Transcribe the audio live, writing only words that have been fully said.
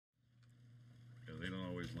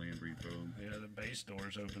land repo them. Yeah, the base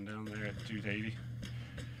door's open down there at 280.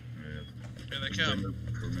 Yeah. Here they come.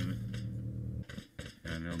 For a minute.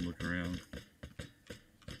 And now I'm looking around.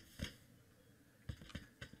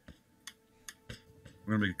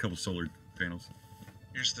 We're gonna make a couple solar panels.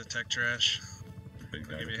 Here's the tech trash. I'll Big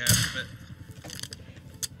give you half of it.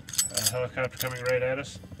 Helicopter coming right at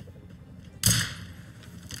us.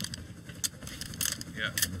 Yeah.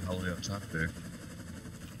 All the way up top there.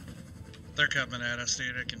 They're coming at us,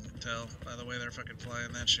 dude. I can tell by the way they're fucking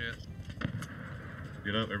flying that shit.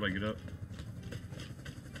 Get up, everybody get up.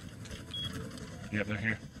 Yep, they're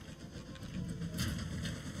here.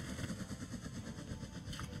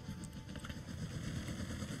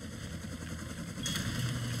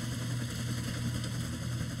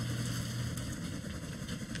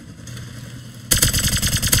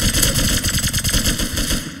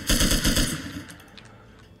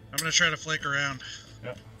 I'm gonna try to flake around.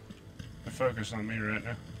 Yep. They're focused on me right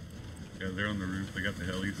now. Yeah, they're on the roof. They got the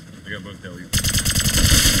helis. They got both helis.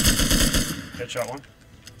 Headshot one.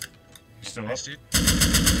 He's still Nice, up. dude.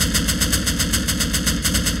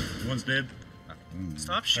 One's dead.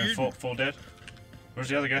 Stop shooting. Full dead. Where's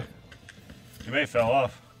the other guy? He may have fell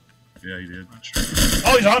off. Yeah, he did.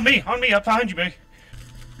 Oh, he's on me, up behind you, big.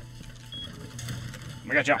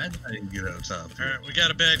 I got jump. I didn't get up top. Alright, we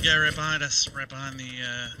got a bad guy right behind us, right behind the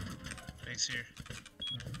base here.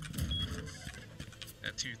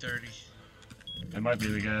 At 230. It might be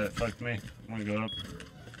the guy that fucked me. I'm gonna go up.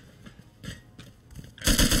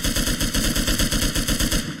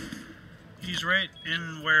 He's right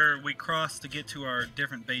in where we cross to get to our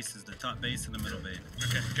different bases, the top base and the middle base.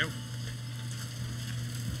 Okay, go.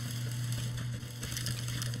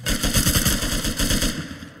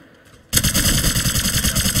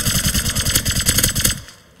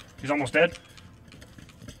 He's almost dead.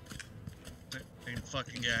 Same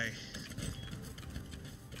fucking guy.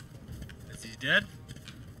 Is he dead?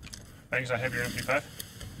 Thanks, I have your MP5.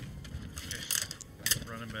 Okay.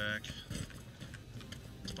 Running back.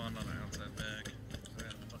 Spawned on the outside back.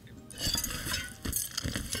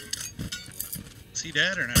 Is he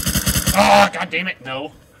dead or not? Ah, god damn it,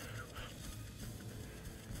 no.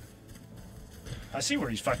 I see where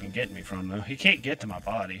he's fucking getting me from, though. He can't get to my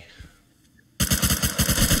body.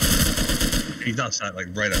 He's outside,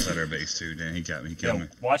 like right outside our base too. Dan, he got me. He killed me.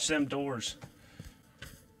 Watch them doors.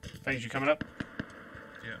 Thanks, you coming up?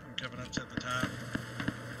 Yeah, I'm coming up to the top.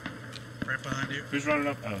 Right behind you. Who's running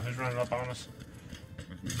up? Oh, who's running up on us?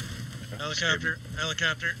 Helicopter.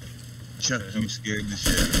 Helicopter. Chuck, you scared the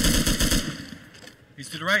shit. He's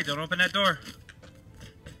to the right. Don't open that door.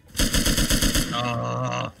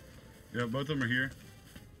 Ah. Yeah, both of them are here.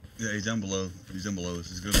 Yeah, he's down below. He's down below us.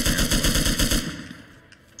 He's good.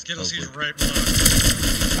 Skittles, he's right below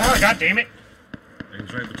us. Oh, god damn it! Yeah,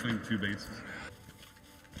 he's right between the two bases.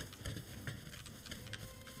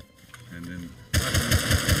 And then...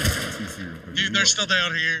 Dude, they're still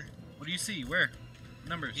down here. What do you see? Where?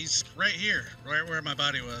 Numbers. He's right here, right where my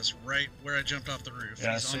body was, right where I jumped off the roof.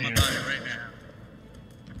 Yeah, he's I on see my you. body right now.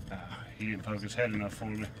 He didn't poke his head enough for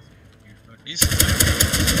me. He's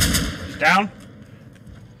Down?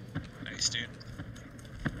 nice, dude.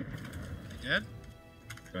 You dead?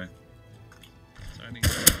 Okay. So I need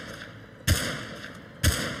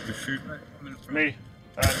Just shoot. Right, I'm in front. Me.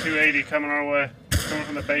 280 coming our way. Coming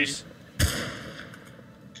from the base.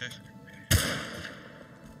 Okay.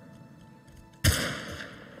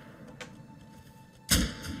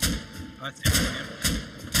 I see him.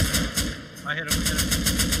 I hit him.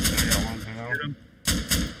 There you go, one thing out. I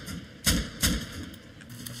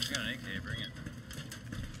got an AK. Bring it.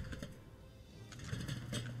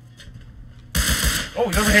 Oh,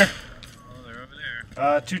 he's over here. Oh, they're over there.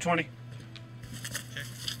 220. Okay.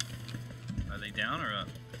 Are they down or up?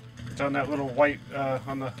 It's on that little white,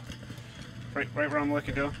 on the, right where I'm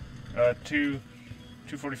looking down.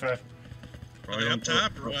 245. Are they up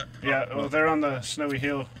top or what? Yeah, well, they're on the snowy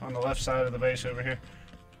hill on the left side of the base over here.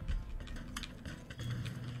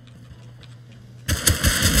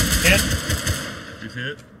 Hit. He's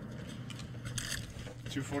hit.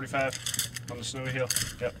 245 on the snowy hill.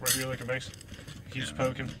 Yep, right where you're looking base. He keeps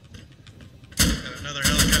poking. Got another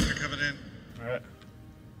helicopter coming in. Alright.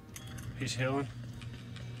 He's healing.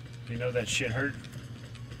 You know that shit hurt.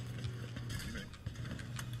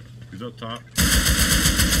 He's up top.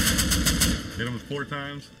 Hit him 4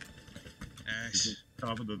 times. Nice. He's at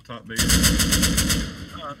top of the top base.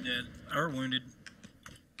 Oh, I'm dead. Or wounded.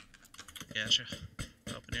 Gotcha.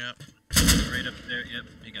 Helping you up. Right up there. Yep,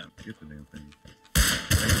 you got him. Get the damn thing.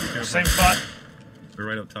 Same spot. They're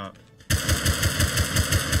right up top.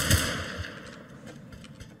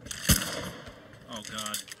 Oh,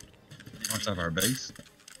 God. Outside of our base.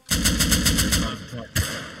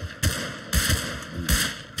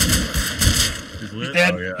 He's lit?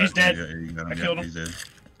 dead. Oh, yeah, He's dead. Yeah, you got him. I killed him. He's dead.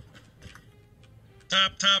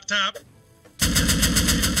 Top.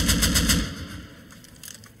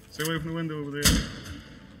 Stay away from the window over there.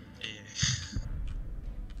 Yeah.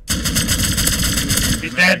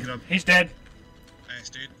 He's dead. He's dead. Nice,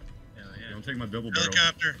 dude. Hell Yeah, yeah. I'm taking my double barrel.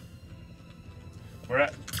 Helicopter. Where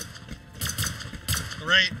at? The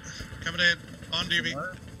right. Coming in. On doobie.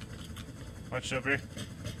 Watch over here.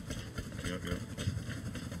 Yep.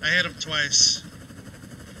 I hit him twice.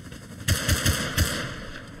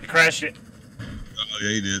 He crashed it. Oh, yeah,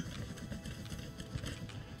 he did.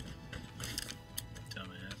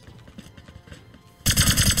 Dumbass.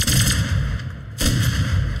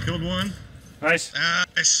 Killed one. Nice.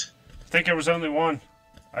 Nice. I think there was only one.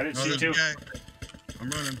 I didn't No, see there's two. Okay. I'm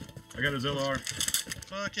running. I got his LR.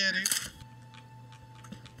 Fuck yeah, dude.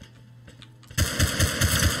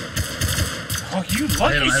 Oh, you I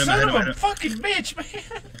lucky hit him, son of I hit a him. fucking bitch, man.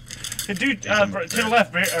 The dude, to the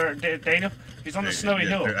left, Dana. He's on the snowy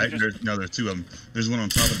hill. He just- No, there's two of them. There's one on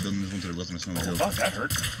top of them. There's one to the left on the snowy hill. Fuck, that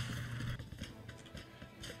hurt.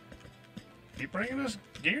 Keep bringing us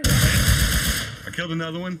gear. I killed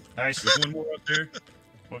another one. Nice. There's one more up there.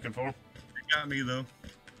 Looking for him. He got me though.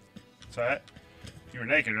 What's that? You were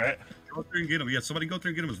naked, right? Go through and get him. Yeah, somebody go through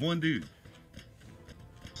and get him. It's one dude.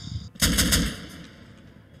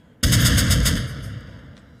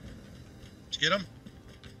 Did you get him?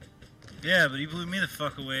 Yeah, but he blew me the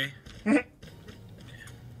fuck away. Okay.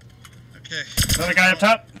 Another guy up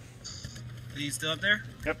top. He's still up there?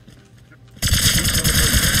 Yep.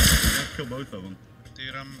 Kill both of them.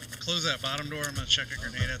 Dude, close that bottom door. I'm gonna chuck a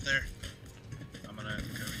grenade out there. I'm gonna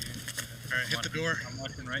cover you. Alright, hit the door. I'm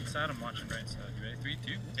watching right side. I'm watching right side. You ready? 3,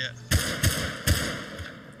 2. Yeah.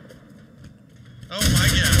 Oh my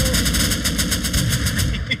god.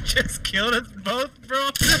 He just killed us both, bro.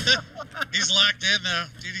 He's locked in though.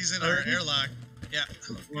 Dude, he's in our airlock. Yeah.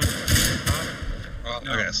 Oh,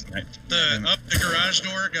 No. I got sniped. Up the garage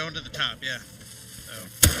door going to the top, yeah.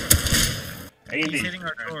 A&D. He's hitting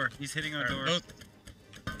our door. He's hitting our door. Both.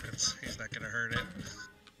 He's not gonna hurt it.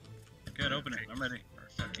 Good, open it. I'm ready.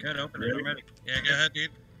 Good, open it. I'm ready. Yeah, go ahead,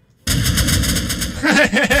 dude.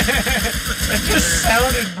 That just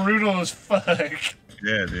sounded brutal as fuck.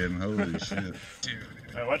 Yeah, dude. Holy shit. Dude.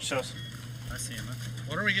 Alright, watch yourselves. I see him.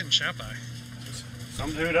 What are we getting shot by?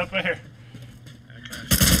 Some dude up there.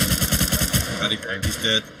 He's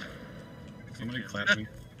dead. Somebody clapped me.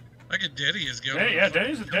 Like a Diddy is going. Hey, yeah,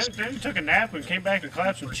 Danny took a nap and came back and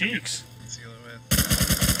clapped some cheeks. Seal it with.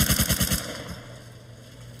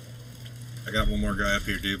 I got one more guy up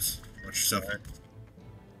here, Dubes. Watch yourself.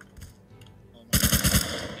 Oh my god.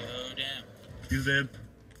 Go down. He's dead.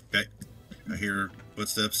 Okay. I hear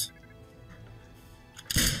footsteps.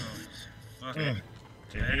 Fuck Oh, it.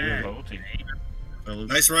 Hey, multi. fellas.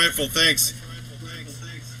 Nice rifle, thanks.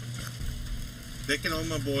 Picking on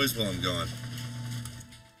my boys while I'm gone.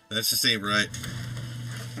 That just ain't right.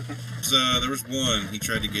 So there was one. He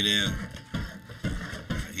tried to get in.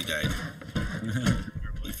 He died.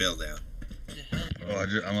 He fell down. Oh,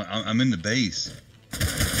 I'm in the base.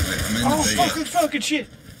 I'm in Oh, the base, fucking shit.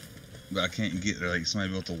 but I can't get there. Like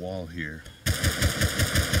somebody built a wall here.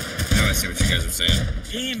 Now I see what you guys are saying.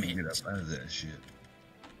 Damn Get it. up out of that shit.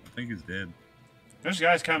 I think he's dead. There's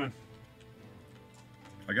guys coming.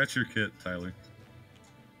 I got your kit, Tyler.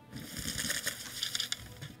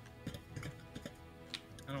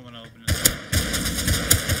 I don't want to open it.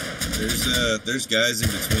 There's guys in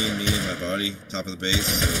between me and my body, top of the base.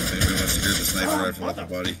 So if anybody wants to grab the sniper rifle off my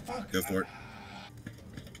body, go for it.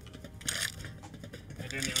 Hey,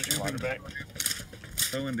 Danny, would you water back?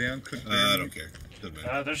 Throwing down, quick. I don't care. Doesn't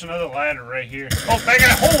matter. There's another ladder right here. Oh, they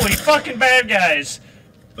got holy fucking bad guys.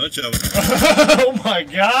 Bunch of them. Oh my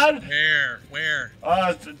god. Where?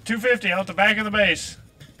 250 out the back of the base.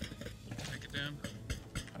 Take it down.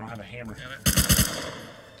 I don't have a hammer. Got it.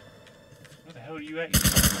 Where the hell are you at, you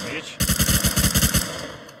fucking bitch?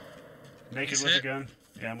 Naked He's with hit. a gun.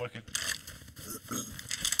 Yeah, I'm looking.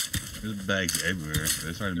 There's bags everywhere.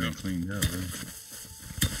 It's already been cleaned up, bro.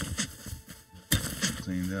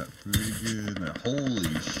 Cleaned up pretty good. Now,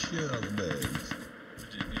 holy shit, all the bags.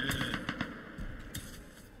 Did good.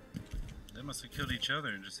 They must have killed each other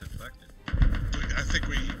and just deflected. I think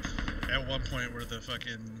we, at one point, we were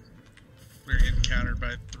getting countered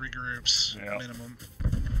by 3 groups Yeah. minimum.